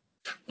going.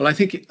 Well, I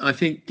think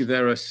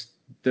there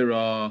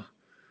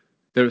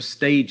are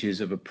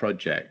stages of a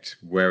project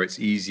where it's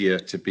easier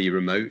to be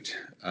remote.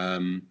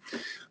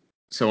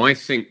 So I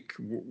think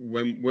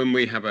when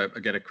we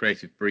get a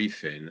creative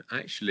brief in,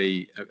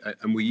 actually,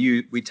 and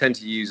we tend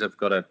to use. I've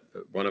got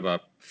one of our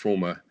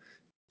former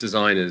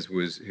designers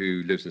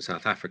who lives in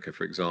South Africa,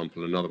 for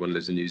example. Another one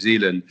lives in New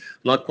Zealand,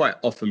 and I quite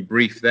often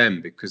brief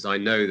them because I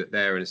know that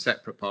they're in a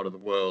separate part of the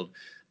world,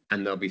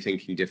 and they'll be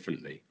thinking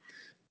differently.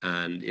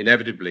 And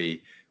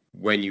inevitably,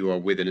 when you are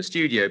within a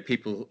studio,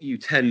 you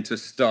tend to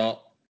start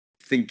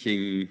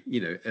thinking,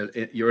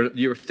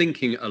 your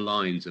thinking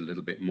aligns a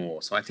little bit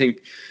more. So I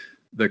think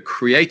the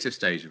creative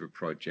stage of a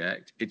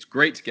project, it's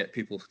great to get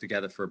people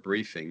together for a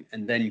briefing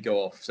and then go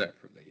off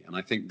separately. And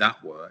I think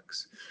that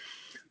works.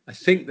 I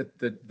think that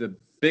the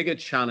bigger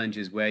challenge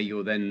is where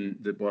you're then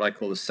what I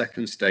call the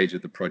second stage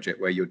of the project,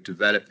 where you're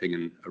developing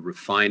and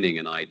refining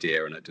an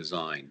idea and a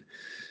design.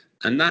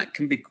 And that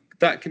can be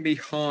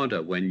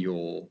harder when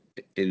you're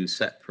in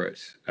separate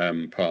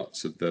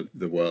parts of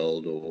the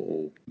world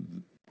or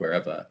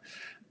wherever.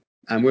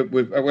 And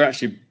we're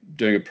actually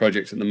doing a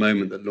project at the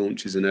moment that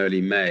launches in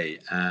early May,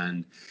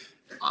 and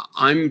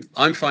I'm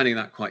finding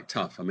that quite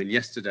tough. I mean,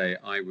 yesterday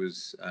I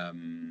was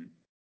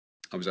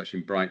actually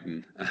in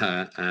Brighton,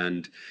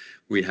 and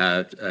we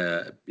had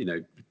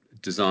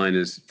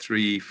designers,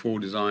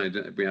 3-4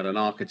 designers. We had an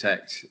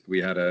architect,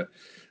 we had an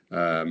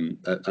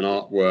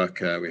art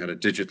worker, we had a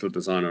digital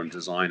designer and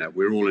designer.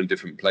 We're all in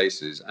different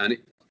places, and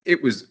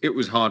it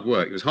was hard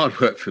work. It was hard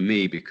work for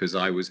me because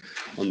I was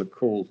on the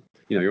call.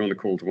 You're on the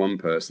call to one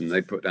person,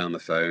 they put down the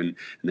phone, and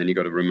then you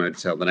got to remote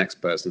tell the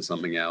next person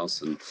something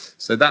else, and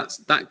so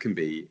that can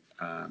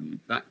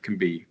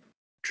be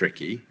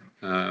tricky.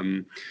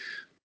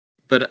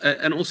 But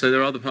and also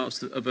there are other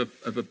parts of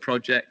a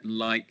project,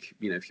 like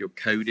if you're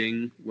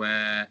coding,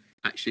 where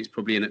actually it's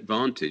probably an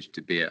advantage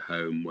to be at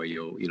home, where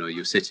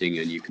you're sitting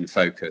and you can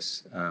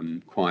focus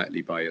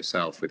quietly by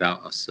yourself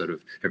without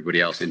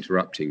everybody else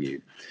interrupting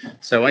you.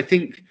 So I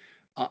think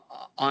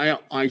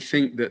I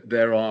think that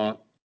there are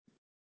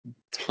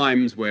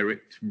times where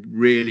it's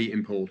really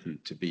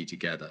important to be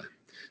together,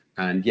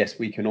 and yes,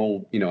 we can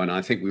all, and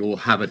I think we all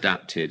have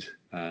adapted.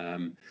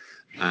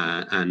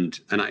 And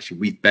actually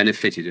we've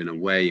benefited in a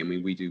way. I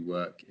mean, we do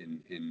work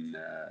in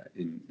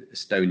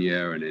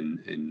Estonia and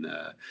in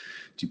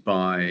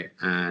Dubai,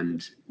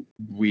 and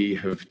we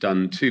have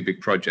done 2 big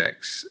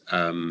projects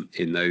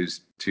in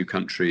those 2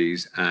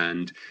 countries,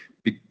 and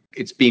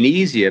it's been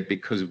easier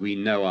because we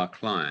know our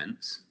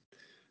clients,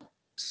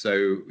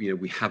 so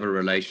we have a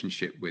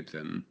relationship with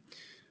them.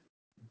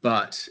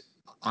 But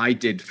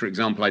for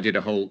example, I did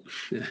a whole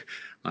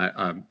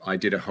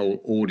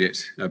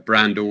audit, a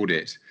brand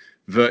audit,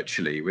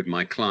 virtually with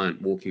my client,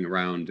 walking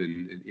around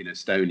in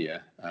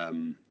Estonia,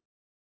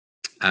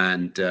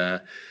 and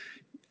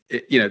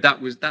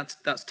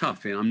that's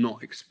tough. I'm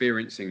not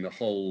experiencing the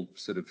whole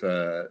sort of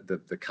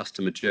the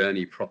customer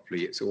journey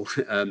properly. It's all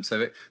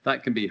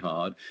that can be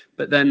hard.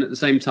 But then at the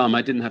same time,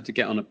 I didn't have to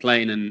get on a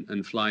plane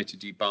and fly to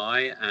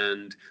Dubai,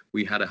 and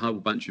we had a whole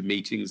bunch of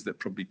meetings that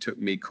probably took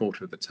me a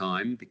quarter of the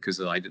time because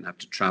I didn't have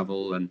to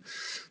travel. And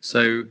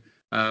so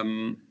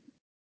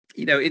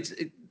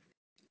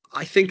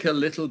I think a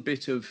little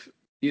bit of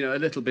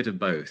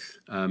both,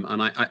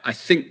 and I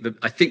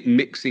think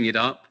mixing it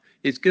up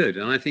is good,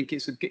 and I think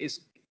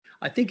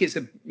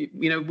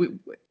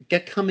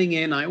coming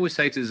in. I always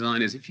say to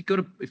designers, if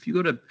you've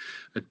got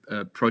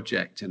a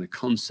project and a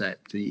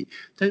concept,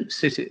 don't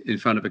sit in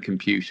front of a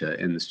computer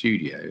in the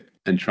studio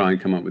and try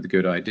and come up with a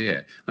good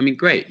idea. I mean,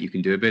 great, you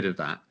can do a bit of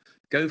that.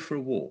 Go for a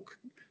walk.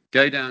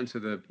 Go down to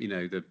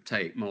the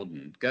Tate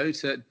Modern. Go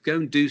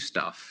and do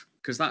stuff,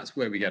 because that's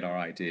where we get our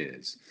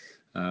ideas.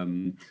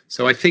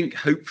 So I think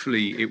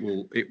hopefully it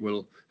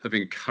will have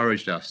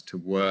encouraged us to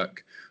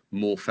work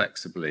more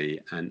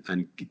flexibly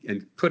and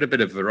put a bit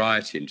of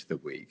variety into the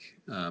week,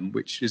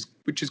 which has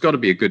got to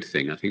be a good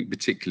thing, I think,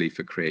 particularly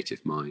for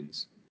creative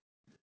minds.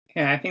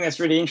 Yeah, I think that's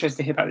really interesting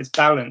to hear about this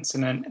balance,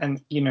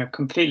 and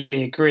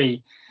completely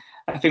agree.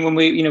 I think when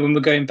we're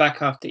going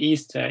back after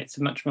Easter, it's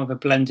a much more of a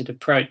blended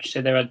approach.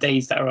 So there are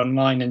days that are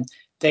online and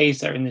days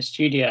that are in the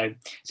studio.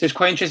 So it's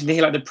quite interesting to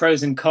hear like the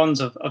pros and cons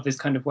of this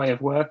kind of way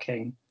of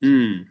working.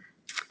 And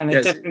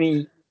yes.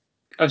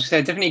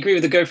 I definitely agree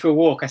with the go for a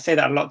walk. I say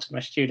that a lot to my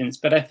students,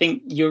 but I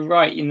think you're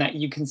right in that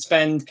you can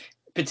spend,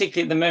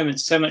 particularly at the moment,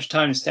 so much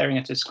time staring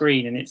at a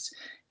screen, and it's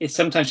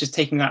sometimes just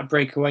taking that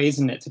break away,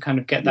 isn't it, to kind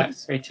of get that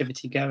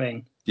creativity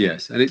going.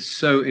 Yes, and it's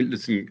so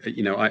interesting.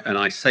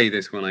 I say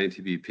this when I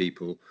interview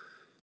people.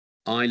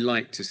 I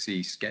like to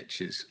see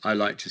sketches. I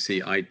like to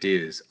see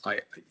ideas.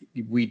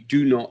 We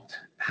do not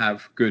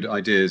have good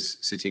ideas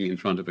sitting in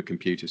front of a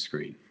computer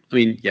screen. I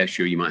mean, yeah,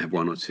 sure, you might have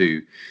one or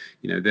two.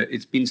 That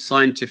it's been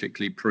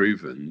scientifically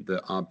proven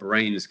that our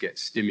brains get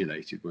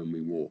stimulated when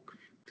we walk,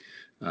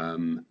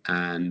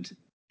 and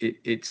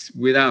it's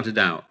without a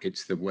doubt,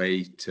 it's the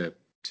way to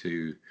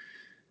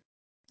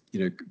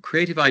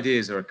creative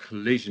ideas are a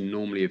collision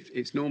normally.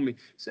 It's normally,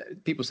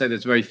 people say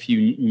there's very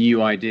few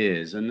new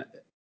ideas,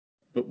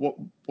 but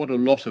what a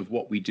lot of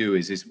what we do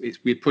is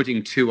we're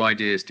putting two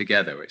ideas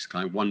together. It's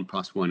kind of 1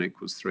 + 1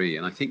 = 3,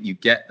 and I think you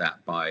get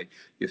that by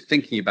you're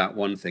thinking about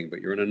one thing,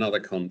 but you're in another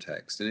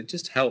context, and it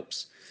just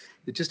helps.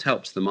 It just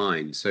helps the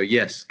mind. So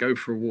yes, go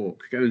for a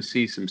walk, go and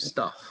see some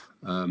stuff,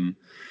 go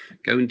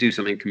and do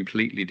something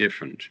completely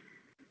different.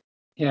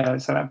 Yeah,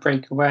 so that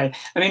breakaway.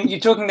 I mean, you're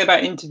talking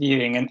about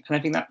interviewing, and I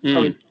think that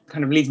probably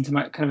kind of leads into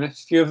my kind of a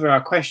few of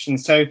our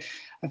questions. So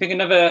I think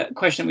another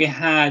question we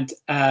had,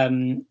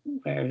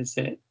 where is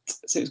it?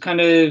 So it's kind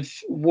of,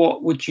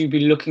 what would you be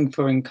looking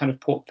for in kind of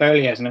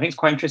portfolios? And I think it's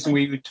quite interesting,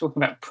 we were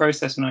talking about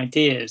process and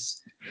ideas.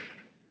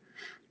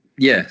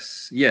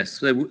 Yes.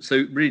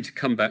 So really, to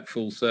come back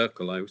full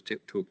circle, I was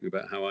talking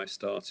about how I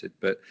started,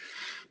 but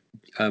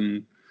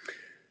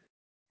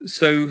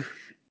so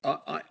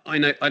I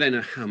know, I don't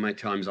know how many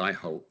times I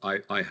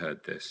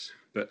heard this,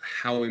 but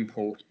how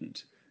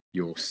important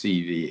your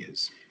CV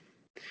is.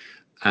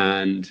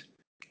 And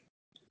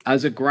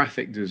as a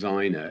graphic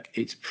designer,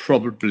 it's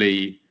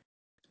probably,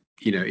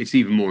 it's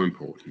even more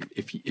important.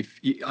 If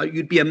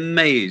you'd be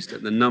amazed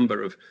at the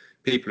number of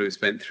people who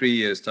spent 3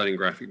 years studying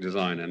graphic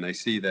design and they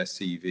see their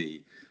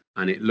CV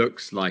and it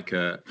looks like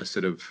a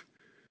sort of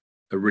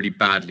a really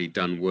badly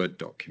done Word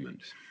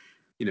document.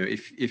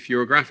 If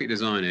you're a graphic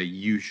designer,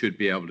 you should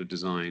be able to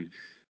design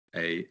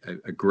a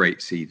great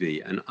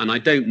CV. And I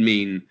don't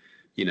mean,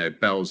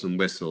 bells and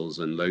whistles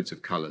and loads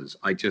of colors.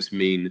 I just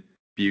mean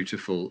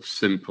beautiful,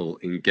 simple,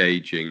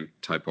 engaging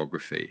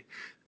typography.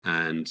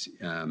 And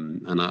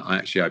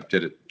I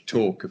did a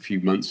talk a few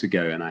months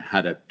ago, and I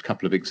had a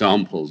couple of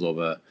examples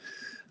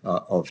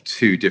of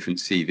two different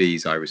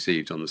CVs I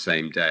received on the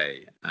same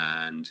day,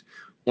 and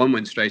one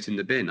went straight in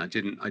the bin. I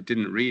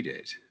didn't read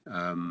it.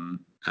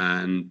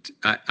 And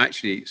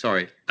actually,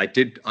 sorry, I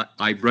did.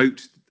 I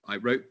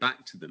wrote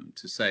back to them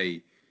to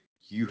say,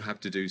 you have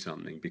to do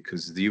something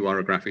because you are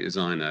a graphic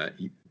designer.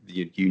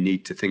 You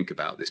need to think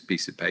about this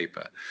piece of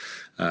paper,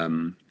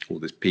 or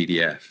this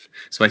PDF.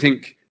 So I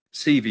think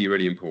CV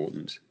really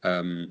important.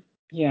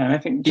 Yeah, I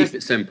think keep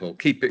it simple,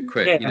 keep it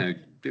quick. Yeah.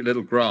 Do a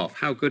little graph.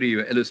 How good are you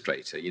at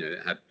Illustrator?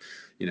 It had,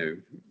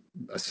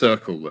 a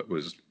circle that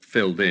was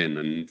filled in,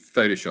 and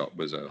Photoshop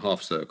was a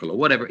half circle, or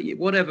whatever you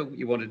want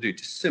to do.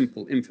 Just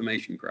simple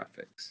information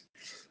graphics,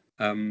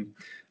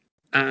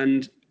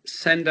 and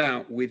send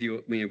out with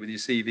your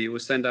CV, or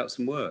send out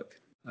some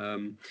work.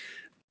 And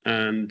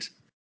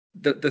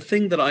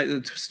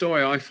the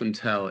story I often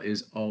tell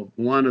is of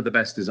one of the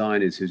best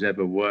designers who's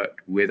ever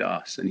worked with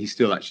us, and he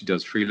still actually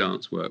does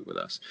freelance work with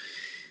us.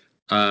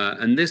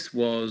 And this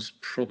was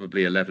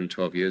probably 11,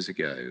 12 years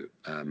ago.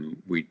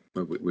 We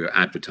were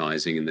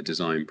advertising in the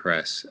design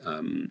press,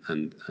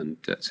 and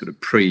sort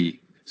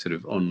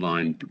of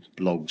online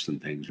blogs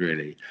and things,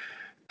 really.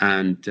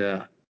 And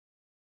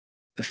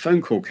the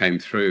phone call came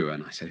through,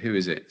 and I said, "Who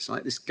is it?" It's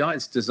like, this guy,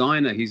 it's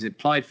designer. He's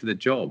applied for the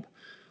job.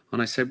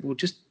 And I said, "Well,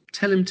 just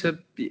tell him to,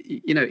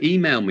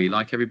 email me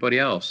like everybody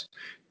else."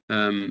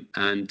 And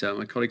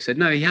my colleague said,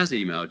 "No, he has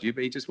emailed you,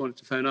 but he just wanted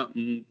to phone up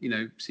and,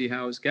 see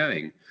how it's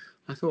going."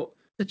 I thought,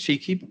 the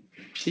cheeky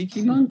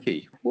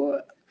monkey.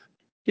 What?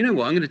 You know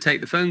what? I'm going to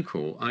take the phone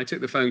call. I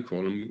took the phone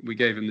call, and we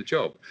gave him the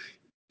job.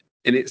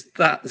 And it's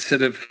that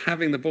sort of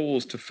having the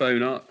balls to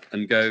phone up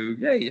and go,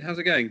 "Hey, how's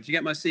it going? Did you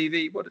get my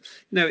CV?" What?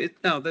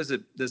 Now there's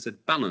a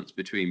balance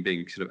between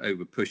being sort of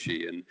over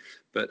pushy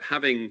but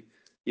having,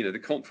 the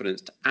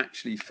confidence to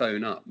actually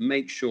phone up.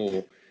 Make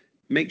sure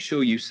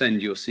you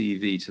send your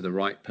CV to the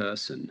right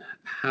person.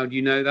 How do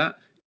you know that?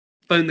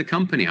 Phone the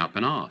company up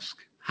and ask.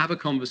 Have a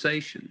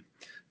conversation.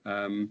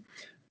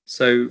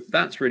 So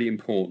that's really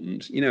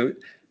important.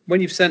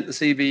 When you've sent the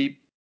CV,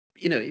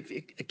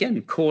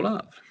 again, call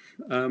up,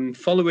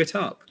 follow it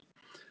up,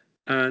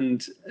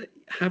 and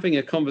having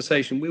a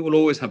conversation. We will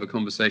always have a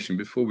conversation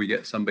before we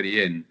get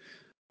somebody in.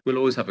 We'll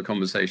always have a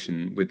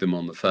conversation with them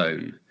on the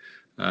phone.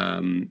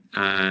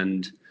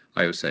 And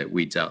I always say it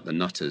weeds out the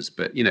nutters,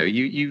 but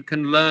you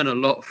can learn a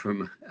lot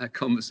from a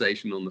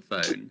conversation on the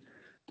phone.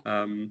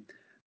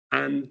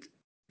 And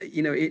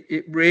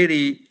it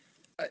really,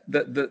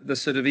 the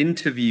sort of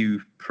interview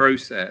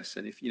process,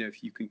 and if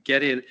you can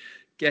get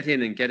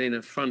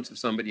in front of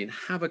somebody and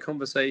have a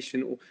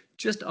conversation, or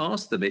just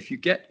ask them, if you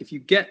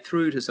get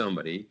through to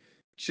somebody,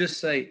 just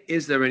say,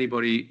 "Is there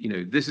anybody,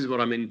 this is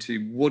what I'm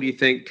into, what do you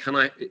think,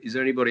 is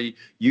there anybody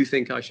you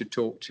think I should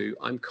talk to?"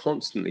 I'm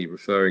constantly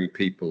referring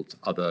people to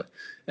other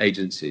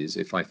agencies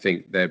if I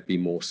think they'd be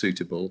more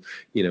suitable.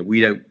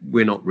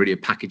 We're not really a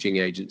packaging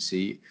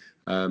agency.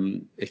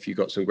 If you've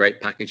got some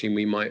great packaging,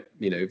 we might,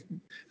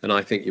 and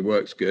I think your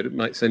work's good,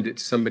 might send it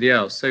to somebody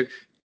else. So,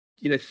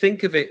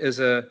 think of it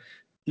as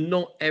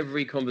not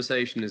every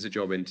conversation is a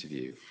job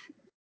interview.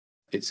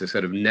 It's a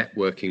sort of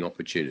networking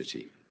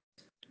opportunity.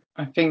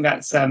 I think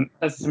that's some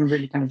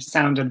really kind of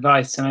sound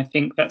advice, and I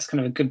think that's kind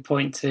of a good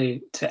point to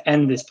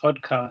end this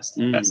podcast,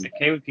 if that's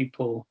okay with you,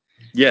 Paul.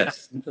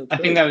 Yes, that's I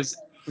think great. that was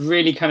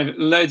really kind of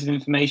loads of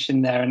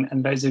information there,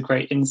 and loads of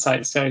great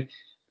insights. So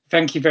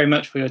thank you very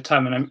much for your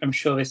time, and I'm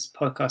sure this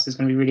podcast is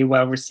going to be really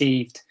well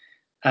received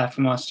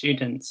from our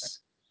students.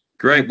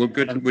 Great. Well,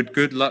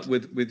 good luck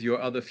with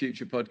your other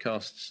future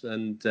podcasts,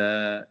 and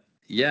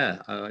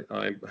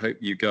I hope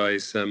you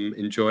guys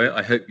enjoy it.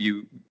 I hope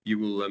you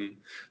will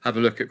have a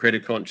look at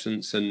Creative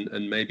Conscience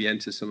and maybe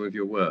enter some of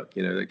your work.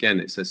 You know, again,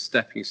 it's a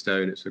stepping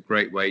stone. It's a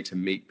great way to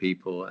meet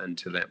people and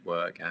to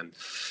network and.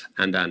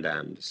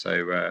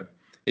 So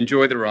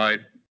enjoy the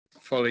ride,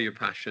 follow your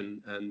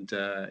passion, and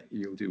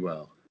you'll do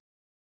well.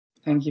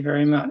 Thank you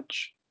very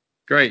much.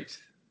 Great.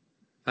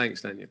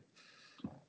 Thanks, Daniel.